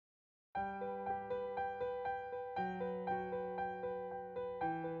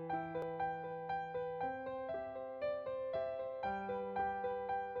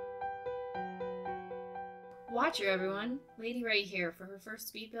Watcher, everyone. Lady right here for her first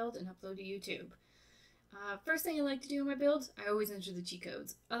speed build and upload to YouTube. First thing I like to do in my builds, I always enter the cheat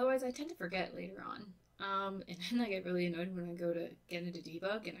codes. Otherwise, I tend to forget later on. And then I get really annoyed when I go to get into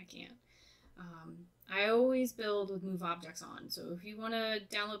debug and I can't. I always build with move objects on. So if you want to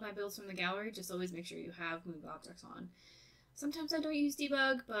download my builds from the gallery, just always make sure you have move objects on. Sometimes I don't use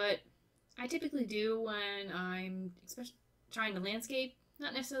debug, but I typically do when I'm especially trying to landscape.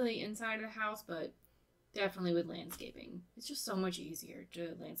 Not necessarily inside of the house, but definitely with landscaping. It's just so much easier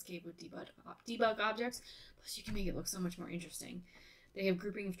to landscape with debug objects. Plus, you can make it look so much more interesting. They have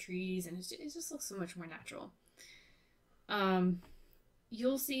grouping of trees, and it just looks so much more natural.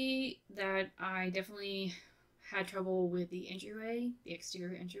 You'll see that I definitely had trouble with the entryway, the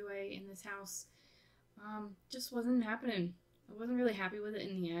exterior entryway in this house. Just wasn't happening. I wasn't really happy with it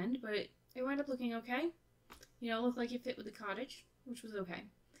in the end, but it wound up looking okay. You know, it looked like it fit with the cottage, which was okay.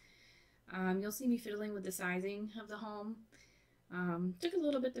 You'll see me fiddling with the sizing of the home. Took a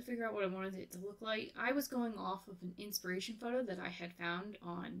little bit to figure out what I wanted it to look like. I was going off of an inspiration photo that I had found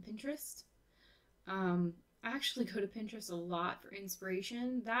on Pinterest. I actually go to Pinterest a lot for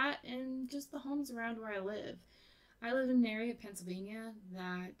inspiration. That and just the homes around where I live. I live in an area of Pennsylvania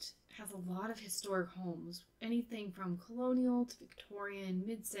that has a lot of historic homes. Anything from colonial to Victorian,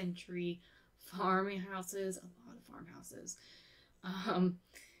 mid-century, farmhouses, a lot of farmhouses.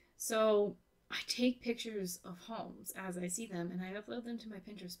 So I take pictures of homes as I see them and I upload them to my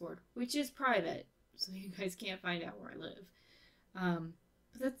Pinterest board, which is private, so you guys can't find out where I live.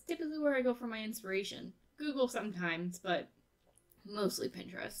 But that's typically where I go for my inspiration. Google sometimes, but mostly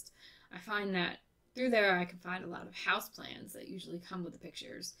Pinterest. I find that through there I can find a lot of house plans that usually come with the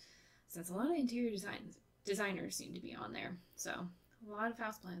pictures, since a lot of interior designers seem to be on there. So a lot of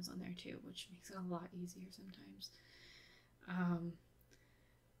house plans on there too, which makes it a lot easier sometimes.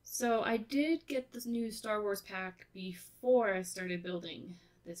 So I did get this new Star Wars pack before I started building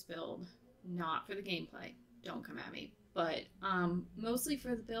this build. Not for the gameplay, don't come at me, but mostly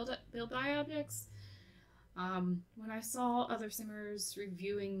for the build by objects. When I saw other simmers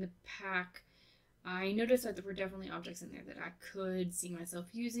reviewing the pack, I noticed that there were definitely objects in there that I could see myself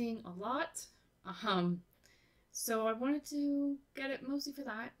using a lot. So I wanted to get it mostly for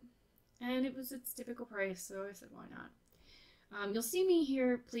that, and it was its typical price, so I said why not. You'll see me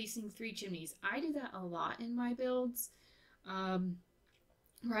here placing 3 chimneys. I do that a lot in my builds.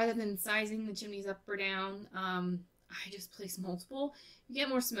 Rather than sizing the chimneys up or down, I just place multiple. You get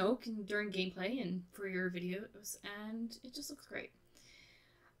more smoke during gameplay and for your videos, and it just looks great.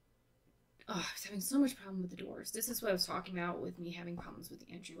 Oh, I was having so much problem with the doors. This is what I was talking about with me having problems with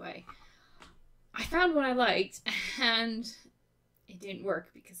the entryway. I found what I liked, and it didn't work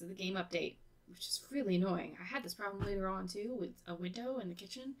because of the game update, which is really annoying. I had this problem later on too with a window in the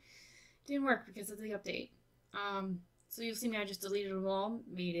kitchen. It didn't work because of the update. So you'll see me, I just deleted them all,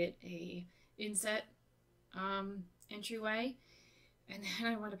 made it a inset entryway, and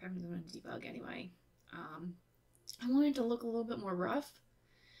then I wound up having to run debug anyway. I wanted it to look a little bit more rough,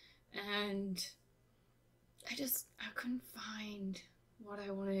 and I couldn't find what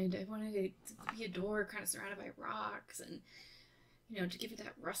I wanted. I wanted it to be a door kind of surrounded by rocks, and you know, to give it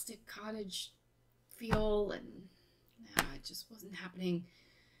that rustic cottage feel, and it just wasn't happening.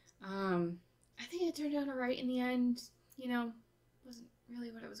 I think it turned out alright in the end. You know, wasn't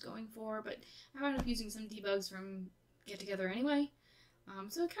really what I was going for, but I wound up using some debugs from Get Together anyway.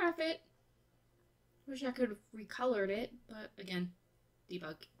 So it kind of fit. Wish I could have recolored it, but again,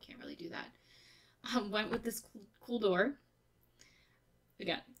 debug can't really do that. Went with this cool door.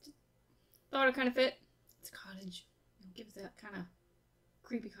 Again, thought it kind of fit. It's a cottage. It gives that kind of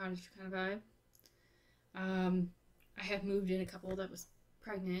creepy cottage kind of vibe. I have moved in a couple that was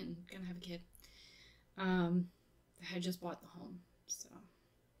pregnant and gonna have a kid. I had just bought the home, so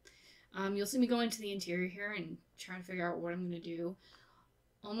you'll see me go into the interior here and try to figure out what I'm gonna do.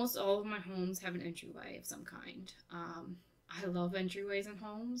 Almost all of my homes have an entryway of some kind. I love entryways in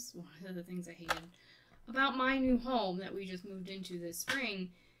homes. One of the things I hated about my new home that we just moved into this spring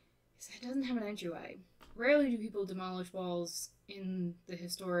is that it doesn't have an entryway. Rarely do people demolish walls in the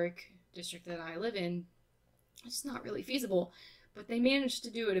historic district that I live in. It's not really feasible, but they managed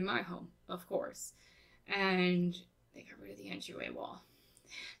to do it in my home, of course. And they got rid of the entryway wall.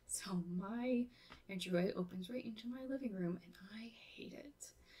 So my entryway opens right into my living room, and I hate it.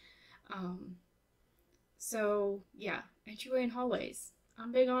 So yeah, entryway and hallways.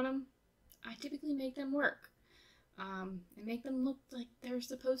 I'm big on them. I typically make them work. And make them look like they're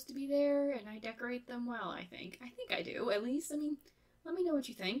supposed to be there, and I decorate them well, I think. I think I do, at least. I mean, let me know what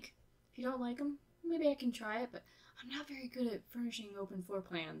you think. If you don't like them, maybe I can try it, but I'm not very good at furnishing open floor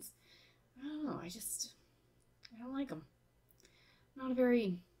plans. I don't know, I don't like them. I'm not a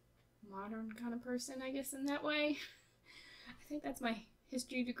very modern kind of person, I guess, in that way. I think that's my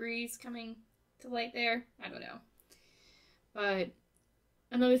history degrees coming to light there. I don't know. But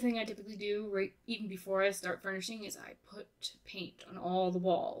another thing I typically do right even before I start furnishing is I put paint on all the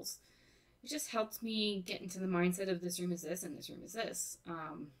walls. It just helps me get into the mindset of this room is this and this room is this.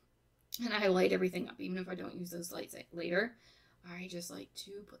 And I light everything up, even if I don't use those lights later. I just like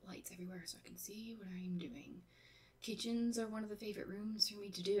to put lights everywhere so I can see what I am doing. Kitchens are one of the favorite rooms for me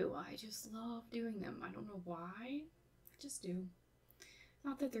to do. I just love doing them. I don't know why. I just do.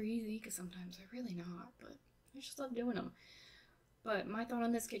 Not that they're easy, because sometimes they're really not, but I just love doing them. But my thought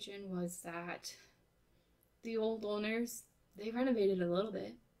on this kitchen was that the old owners, they renovated a little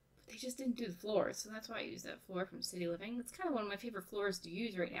bit, but they just didn't do the floors. So that's why I use that floor from City Living. It's kind of one of my favorite floors to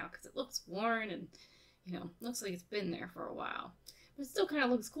use right now because it looks worn and, you know, looks like it's been there for a while. But it still kind of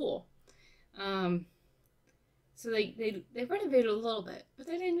looks cool. So they renovated a little bit, but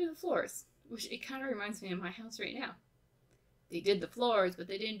they didn't do the floors, which it kind of reminds me of my house right now. They did the floors, but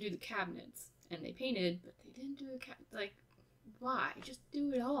they didn't do the cabinets. And they painted, but they didn't do the like, why? Just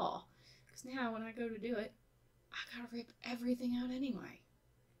do it all. Because now when I go to do it, I gotta rip everything out anyway.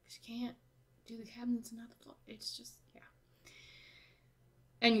 Because you can't do the cabinets and not the floor. It's just, yeah.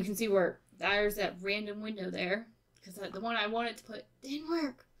 And you can see where there's that random window there. Because the one I wanted to put didn't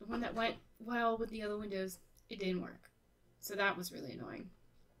work. The one that went well with the other windows, it didn't work. So that was really annoying.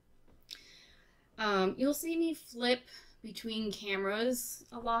 You'll see me flip between cameras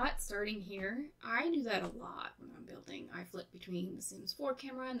a lot starting here. I do that a lot when I'm building. I flip between the Sims 4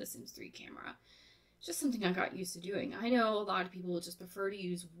 camera and the Sims 3 camera. It's just something I got used to doing. I know a lot of people just prefer to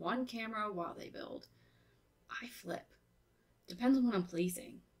use one camera while they build. I flip. Depends on what I'm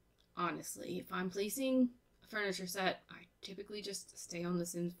placing, honestly. If I'm placing a furniture set, I typically just stay on the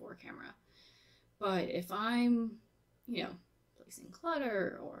Sims 4 camera. But if I'm, you know, placing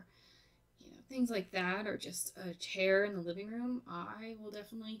clutter or things like that, or just a chair in the living room, I will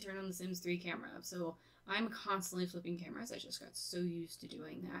definitely turn on the Sims 3 camera. So I'm constantly flipping cameras. I just got so used to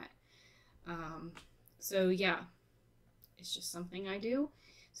doing that. So yeah, it's just something I do.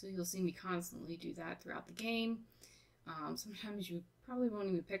 So you'll see me constantly do that throughout the game. Sometimes you probably won't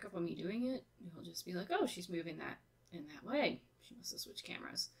even pick up on me doing it. You'll just be like, oh, she's moving that in that way. She must have switched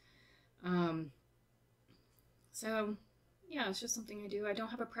cameras. So yeah, it's just something I do. I don't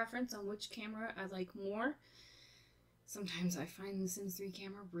have a preference on which camera I like more. Sometimes I find the Sims 3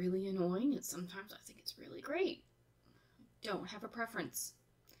 camera really annoying, and sometimes I think it's really great. I don't have a preference.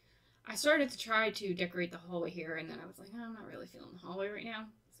 I started to try to decorate the hallway here, and then I was like, oh, I'm not really feeling the hallway right now.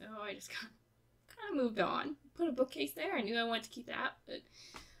 So I just kind of moved on. Put a bookcase there. I knew I wanted to keep that, but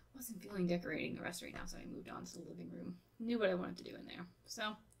wasn't feeling decorating the rest right now, so I moved on to the living room. Knew what I wanted to do in there.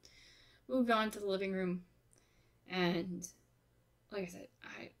 So moved on to the living room, and like I said,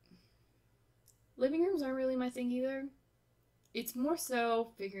 living rooms aren't really my thing either. It's more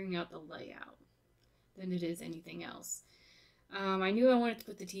so figuring out the layout than it is anything else. I knew I wanted to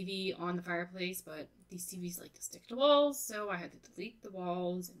put the TV on the fireplace, but these TVs like to stick to walls, so I had to delete the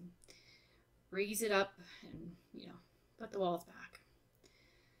walls and raise it up and, put the walls back.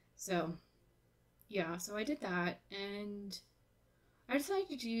 So, yeah, so I did that, and I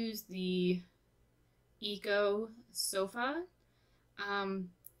decided to use the Eco sofa.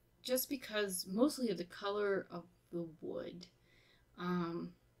 Just because mostly of the color of the wood.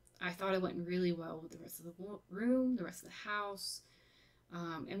 I thought it went really well with the rest of the room, the rest of the house.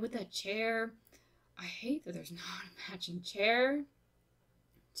 And with that chair, I hate that there's not a matching chair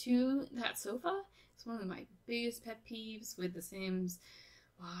to that sofa. It's one of my biggest pet peeves with The Sims.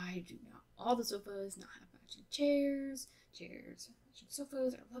 Why do not all the sofas not have matching chairs? Chairs have matching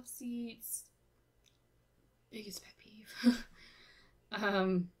sofas or love seats. Biggest pet peeve.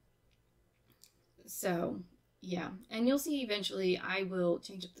 So yeah, and you'll see eventually I will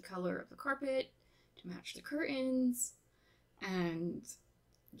change up the color of the carpet to match the curtains, and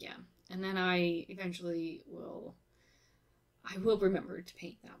yeah, and then I will remember to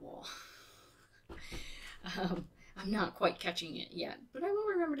paint that wall. I'm not quite catching it yet, but I will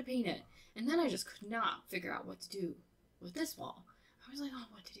remember to paint it. And then I just could not figure out what to do with this wall. I was like, oh,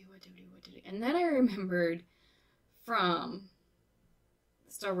 what to do. And then I remembered from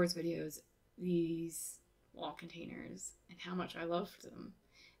the Star Wars videos these wall containers and how much I loved them.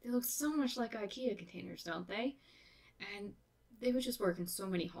 They look so much like IKEA containers, don't they? And they would just work in so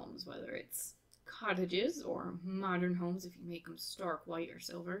many homes, whether it's cottages or modern homes if you make them stark white or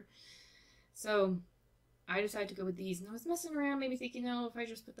silver. So I decided to go with these, and I was messing around, maybe thinking, oh, if I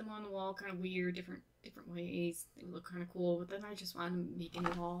just put them on the wall kind of weird, different ways, they would look kind of cool. But then I just wanted to make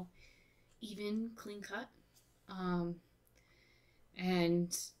it all even, clean cut.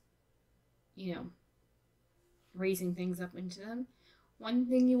 and, you know, raising things up into them. One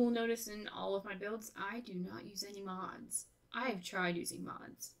thing you will notice in all of my builds, I do not use any mods. I have tried using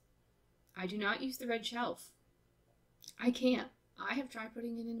mods. I do not use the red shelf. I can't. I have tried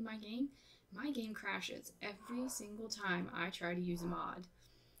putting it into my game. My game crashes every single time I try to use a mod.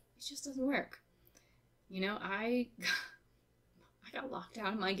 It just doesn't work. You know, I got locked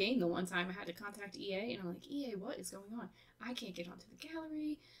out of my game the one time. I had to contact EA, and I'm like, EA, what is going on? I can't get onto the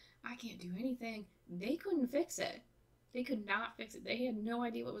gallery. I can't do anything. They couldn't fix it. They could not fix it. They had no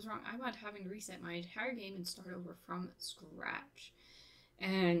idea what was wrong. I wound up having to reset my entire game and start over from scratch.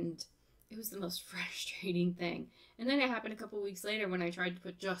 And it was the most frustrating thing. And then it happened a couple weeks later when I tried to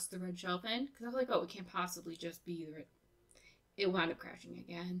put just the red shelf in. Because I was like, oh, it can't possibly just be the red. It wound up crashing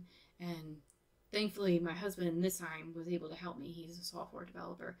again. And thankfully, my husband this time was able to help me. He's a software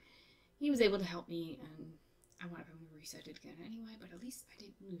developer. He was able to help me, and I wound up having to reset it again anyway. But at least I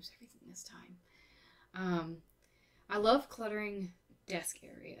didn't lose everything this time. I love cluttering desk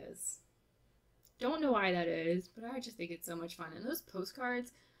areas. Don't know why that is, but I just think it's so much fun. And those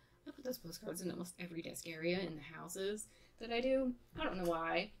postcards, I put those postcards in almost every desk area in the houses that I do. I don't know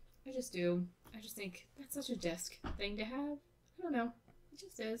why. I just do. I just think that's such a desk thing to have. I don't know. It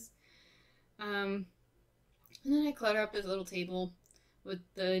just is. And then I clutter up this little table with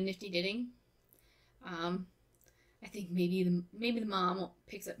the nifty knitting. I think maybe the mom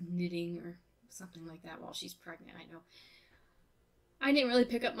picks up knitting or something like that while she's pregnant. I know. I didn't really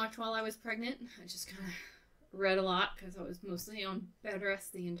pick up much while I was pregnant. I just kind of read a lot because I was mostly on bed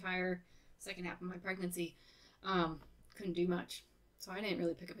rest the entire second half of my pregnancy. Couldn't do much. So I didn't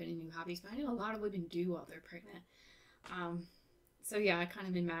really pick up any new hobbies, but I know a lot of women do while they're pregnant. So yeah, I kind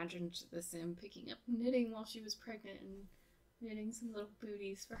of imagined the Sim picking up knitting while she was pregnant and knitting some little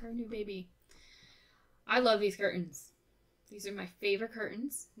booties for her new baby. I love these curtains. These are my favorite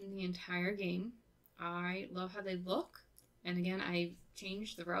curtains in the entire game. I love how they look. And again, I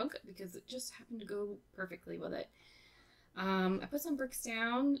changed the rug because it just happened to go perfectly with it. I put some bricks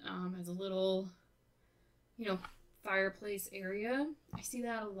down as a little, fireplace area. I see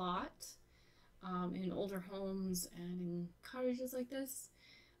that a lot in older homes and in cottages like this.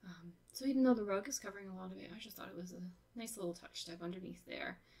 So even though the rug is covering a lot of it, I just thought it was a nice little touch step underneath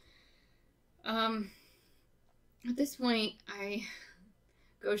there. At this point, I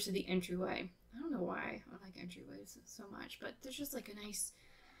go to the entryway. I don't know why I like entryways so much, but there's just like a nice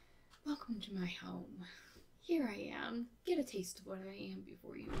welcome to my home. Here I am. Get a taste of what I am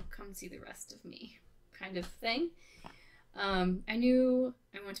before you come see the rest of me kind of thing. I knew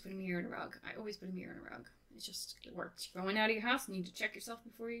I wanted to put a mirror in a rug. I always put a mirror in a rug. It works. You're going out of your house, you need to check yourself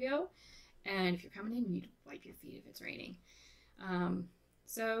before you go. And if you're coming in, you need to wipe your feet if it's raining.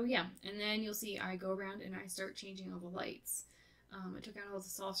 So yeah, and then you'll see I go around and I start changing all the lights. I took out all the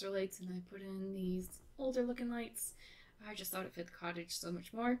saucer lights and I put in these older looking lights. I just thought it fit the cottage so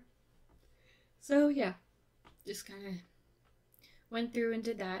much more. So yeah, just kind of went through and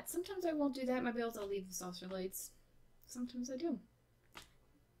did that. Sometimes I won't do that in my builds. I'll leave the saucer lights. Sometimes I do.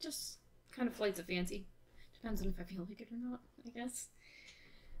 Just kind of flights of fancy. Depends on if I feel like it or not, I guess.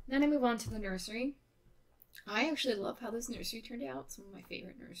 Then I move on to the nursery. I actually love how this nursery turned out. It's one of my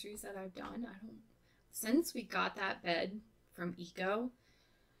favorite nurseries that I've done. Since we got that bed from Eco,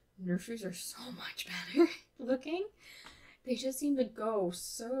 nurseries are so much better looking. They just seem to go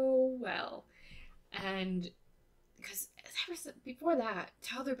so well. And because before that,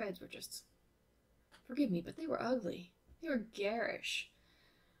 toddler beds were just, forgive me, but they were ugly. They were garish.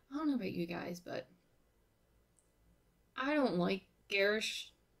 I don't know about you guys, but I don't like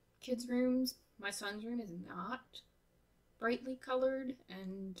garish kids' rooms. My son's room is not brightly colored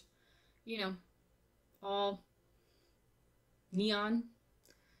and, all neon.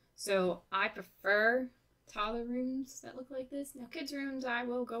 So I prefer toddler rooms that look like this. Now, kids' rooms, I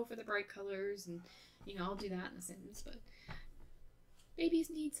will go for the bright colors and, I'll do that in The Sims, but babies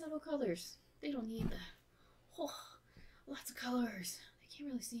need subtle colors. They don't need lots of colors. They can't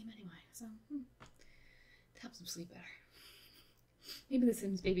really see them anyway, so it helps them sleep better. Maybe the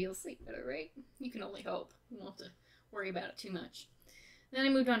Sims baby will sleep better, right? You can only hope. You won't have to worry about it too much. Then I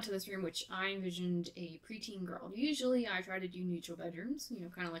moved on to this room, which I envisioned a preteen girl. Usually I try to do neutral bedrooms,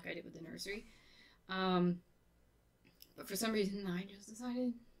 kind of like I did with the nursery. But for some reason I just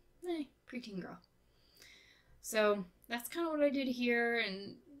decided, preteen girl. So that's kind of what I did here,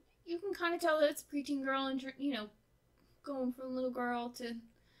 and you can kind of tell that it's a preteen girl and, going from little girl to,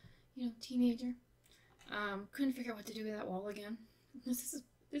 teenager. Couldn't figure out what to do with that wall again. This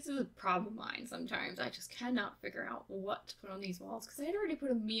is a problem of mine sometimes. I just cannot figure out what to put on these walls because I had already put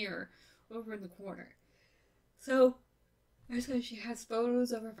a mirror over in the corner. So, I said she has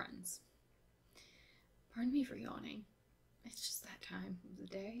photos of her friends. Pardon me for yawning. It's just that time of the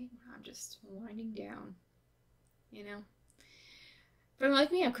day where I'm just winding down, you know? For the life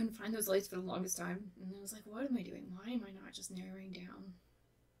of me, I couldn't find those lights for the longest time. And I was like, what am I doing? Why am I not just narrowing down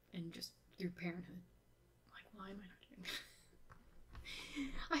and just through parenthood? Like, why am I not doing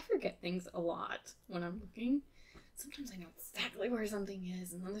that? I forget things a lot when I'm looking. Sometimes I know exactly where something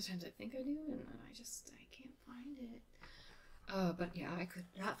is, and other times I think I do, and then I can't find it. But yeah, I could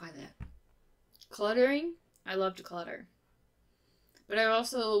not find that. Cluttering, I love to clutter. But I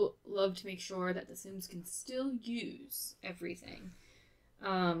also love to make sure that the Sims can still use everything.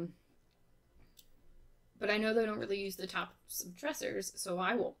 But I know they don't really use the tops of dressers, so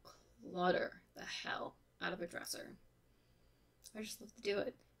I will clutter the hell out of a dresser. I just love to do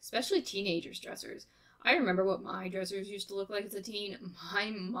it. Especially teenagers' dressers. I remember what my dressers used to look like as a teen. My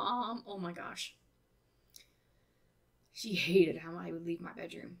mom, oh my gosh. She hated how I would leave my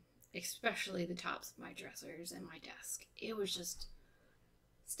bedroom. Especially the tops of my dressers and my desk. It was just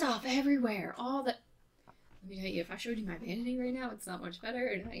stuff everywhere. All that. Let me tell you, if I showed you my vanity right now, it's not much better,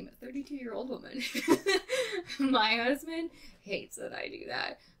 and I'm a 32-year-old woman. My husband hates that I do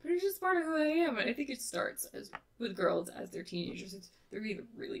that, but it's just part of who I am, and I think it starts with girls as they're teenagers. They're either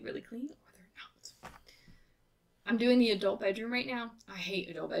really, really clean, or they're not. I'm doing the adult bedroom right now. I hate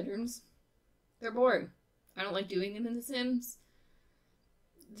adult bedrooms. They're boring. I don't like doing them in The Sims.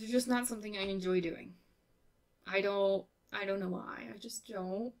 They're just not something I enjoy doing. I don't know why. I just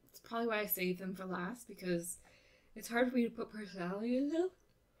don't. It's probably why I save them for last, because it's hard for me to put personality into them.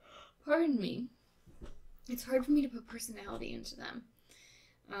 Pardon me. It's hard for me to put personality into them.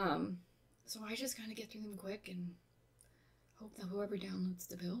 So I just kind of get through them quick and hope that whoever downloads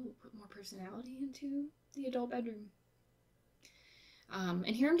the bill will put more personality into the adult bedroom. And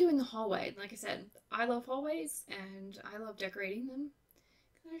here I'm doing the hallway. Like I said, I love hallways and I love decorating them.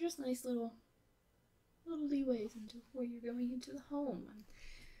 They're just nice little leeways into where you're going into the home. And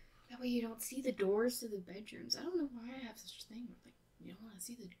that way you don't see the doors to the bedrooms. I don't know why I have such a thing. Like, you don't want to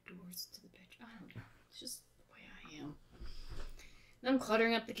see the doors to the bedroom. I don't know. It's just the way I am. Then I'm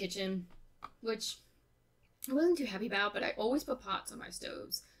cluttering up the kitchen, which I wasn't too happy about, but I always put pots on my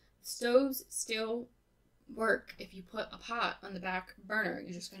stoves. Stoves still work if you put a pot on the back burner.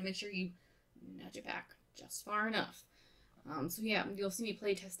 You just gotta make sure you nudge it back just far enough. So yeah, you'll see me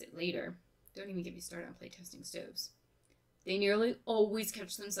play test it later. Don't even get me started on play testing stoves. They nearly always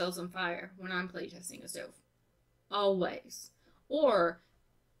catch themselves on fire when I'm play testing a stove. Always. Or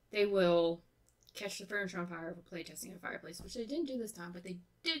they will catch the furniture on fire for play testing a fireplace, which they didn't do this time, but they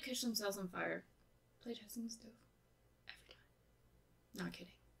did catch themselves on fire play testing the stove. Every time. Not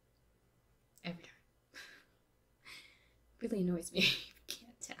kidding. Every time. Really annoys me. You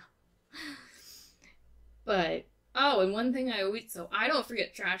can't tell. But oh, and one thing so I don't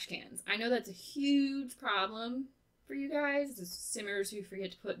forget trash cans. I know that's a huge problem for you guys, the simmers who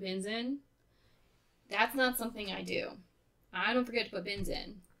forget to put bins in. That's not something I do. I don't forget to put bins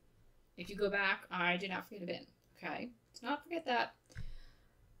in. If you go back, I did not forget a bin. Okay? Do not forget that.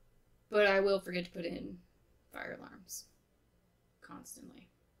 But I will forget to put in fire alarms. Constantly.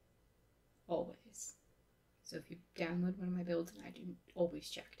 Always. So if you download one of my builds, and I do always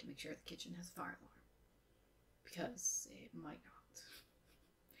check to make sure the kitchen has a fire alarm. Because it might not.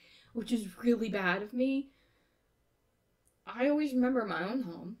 Which is really bad of me. I always remember my own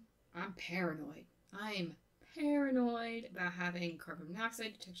home. I'm paranoid. I'm paranoid about having carbon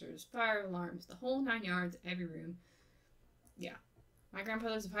monoxide detectors, fire alarms, the whole 9 yards, every room. Yeah. My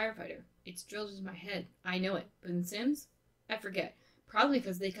grandfather's a firefighter. It's drilled into my head. I know it. But in Sims, I forget. Probably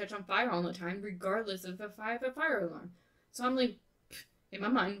because they catch on fire all the time, regardless of if I have a fire alarm. So I'm like, in my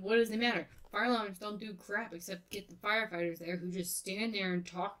mind, what does it matter? Fire alarms don't do crap except get the firefighters there who just stand there and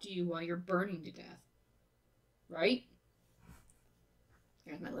talk to you while you're burning to death. Right?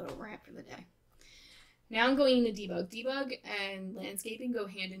 There's my little rant for the day. Now I'm going into debug. Debug and landscaping go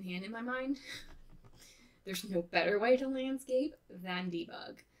hand in hand in my mind. There's no better way to landscape than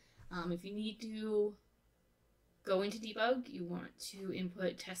debug. If you need to go into debug, you want to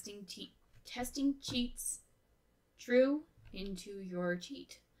input testing cheats true into your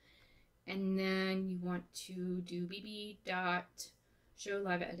cheat. And then you want to do bb.show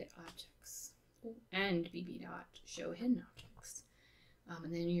live edit objects and bb.show hidden objects.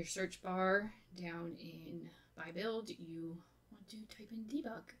 And then in your search bar down in by build, you want to type in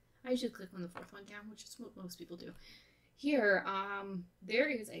debug. I usually click on the fourth one down, which is what most people do. Here, there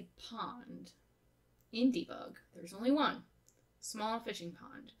is a pond in debug. There's only one. Small fishing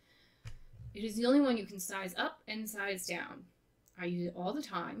pond. It is the only one you can size up and size down. I use it all the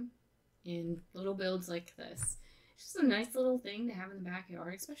time. in little builds like this. It's just a nice little thing to have in the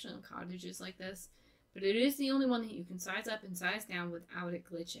backyard, especially on cottages like this. But it is the only one that you can size up and size down without it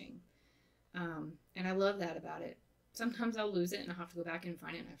glitching. And I love that about it. Sometimes I'll lose it and I'll have to go back and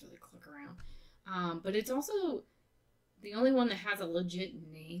find it and I have to like click around. But it's also the only one that has a legit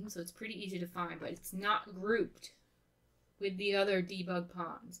name, so it's pretty easy to find, but it's not grouped with the other debug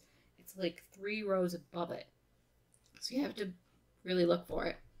ponds. It's like 3 rows above it. So you have to really look for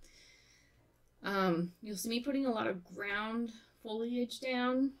it. You'll see me putting a lot of ground foliage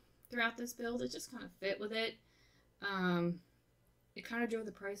down throughout this build. It just kind of fit with it. It kind of drove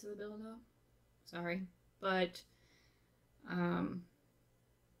the price of the build up. Sorry. But,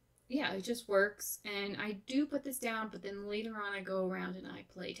 yeah, it just works. And I do put this down, but then later on I go around and I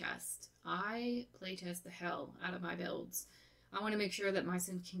playtest. I playtest the hell out of my builds. I want to make sure that my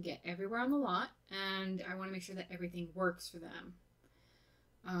Sims can get everywhere on the lot, and I want to make sure that everything works for them.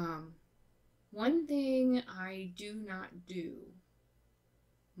 One thing I do not do,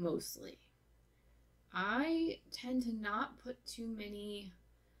 mostly, I tend to not put too many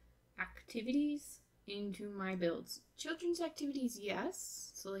activities into my builds. Children's activities,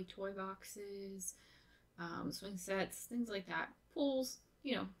 yes. So like toy boxes, swing sets, things like that. Pools,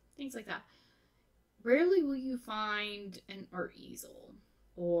 you know, things like that. Rarely will you find an art easel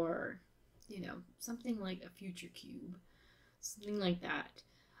or, you know, something like a future cube, something like that.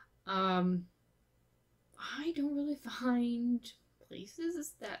 I don't really find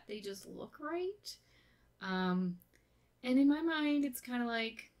places that they just look right. And in my mind, it's kind of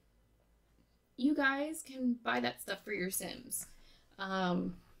like, you guys can buy that stuff for your Sims.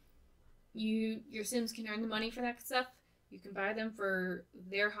 Your Sims can earn the money for that stuff. You can buy them for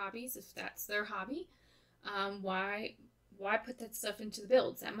their hobbies if that's their hobby. Why put that stuff into the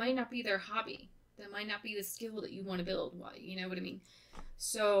builds? That might not be their hobby. That might not be the skill that you want to build. Why, you know what I mean?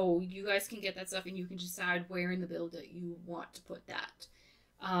 So you guys can get that stuff and you can decide where in the build that you want to put that.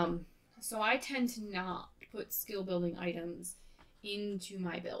 So I tend to not put skill building items into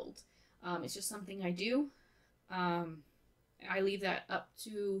my build. It's just something I do. I leave that up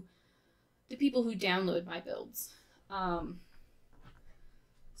to the people who download my builds.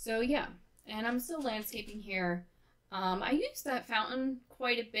 So yeah, and I'm still landscaping here. I use that fountain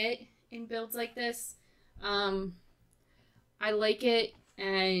quite a bit in builds like this. I like it,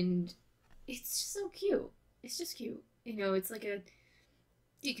 and it's just so cute. It's just cute. You know, it's like a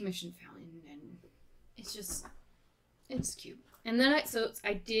decommissioned fountain, and it's cute. And then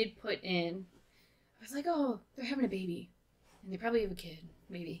I did put in, I was like, oh, they're having a baby, and they probably have a kid,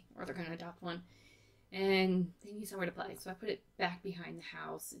 maybe, or they're gonna adopt one. And they need somewhere to play, so I put it back behind the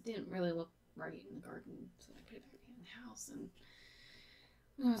house. It didn't really look right in the garden, so I put it back behind the house. And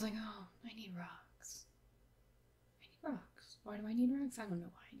I was like, oh, I need rocks. I need rocks. Why do I need rocks? I don't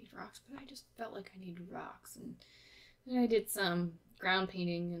know why I need rocks, but I just felt like I needed rocks. And then I did some ground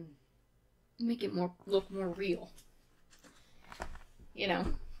painting and make it look more real. You know.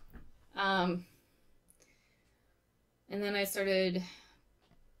 And then I started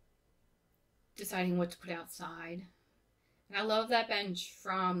deciding what to put outside. And I love that bench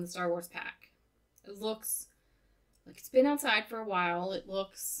from the Star Wars pack. It looks like it's been outside for a while. It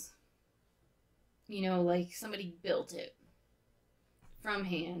looks, you know, like somebody built it from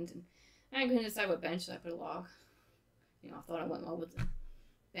hand. And I couldn't decide what bench, so I put a log. You know, I thought I went well with the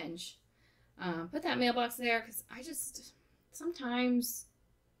bench. Put that mailbox there because I just, sometimes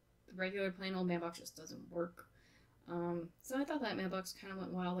the regular plain old mailbox just doesn't work. So I thought that mailbox kind of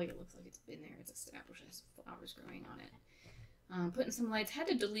went well. Like, it looks like it's been there. It's established. It has flowers growing on it. Putting some lights. Had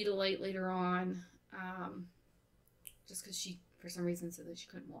to delete a light later on. Just because she, for some reason, said that she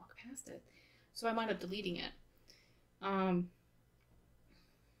couldn't walk past it. So I wound up deleting it.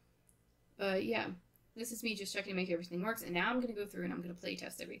 But yeah, this is me just checking to make everything works. And now I'm going to go through and I'm going to play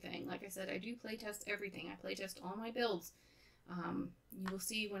test everything. Like I said, I do play test everything. I play test all my builds. You will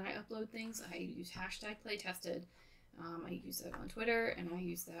see when I upload things, I use hashtag playtested. I use that on Twitter, and I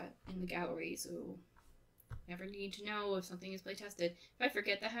use that in the gallery, so never need to know if something is playtested. If I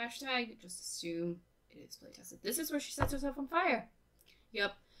forget the hashtag, just assume it is playtested. This is where she sets herself on fire.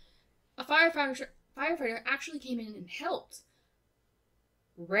 Yep. A firefighter actually came in and helped.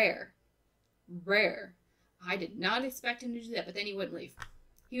 Rare. I did not expect him to do that, but then he wouldn't leave.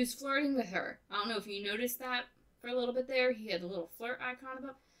 He was flirting with her. I don't know if you noticed that for a little bit there. He had a little flirt icon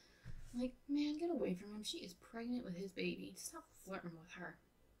above. Like, man, get away from him. She is pregnant with his baby. Stop flirting with her.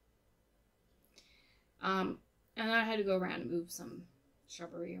 And I had to go around and move some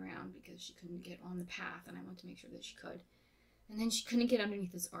shrubbery around because she couldn't get on the path, and I wanted to make sure that she could. And then she couldn't get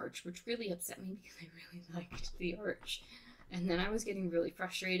underneath this arch, which really upset me because I really liked the arch. And then I was getting really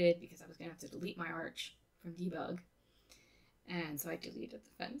frustrated because I was going to have to delete my arch from debug. And so I deleted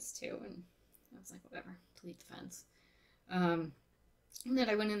the fence too. And I was like, whatever, delete the fence. And then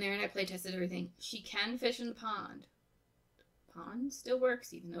I went in there and I play tested everything. She can fish in the pond. The pond still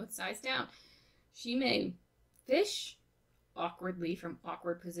works even though it's sized down. She may fish awkwardly from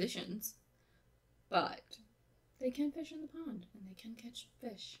awkward positions, but they can fish in the pond and they can catch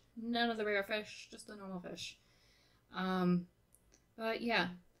fish. None of the rare fish, just the normal fish. But yeah,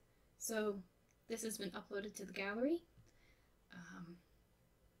 so this has been uploaded to the gallery,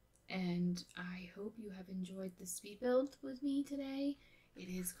 and I hope you have enjoyed the speed build with me today. It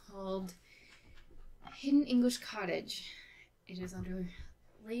is called Hidden English Cottage. It is under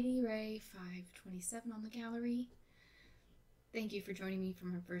Lady Ray 527 on the gallery. Thank you for joining me for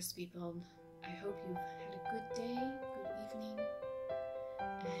my first speed build. I hope you've had a good day, good evening,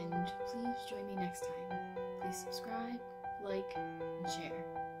 and please join me next time. Please subscribe, like, and share.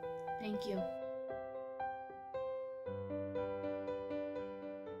 Thank you.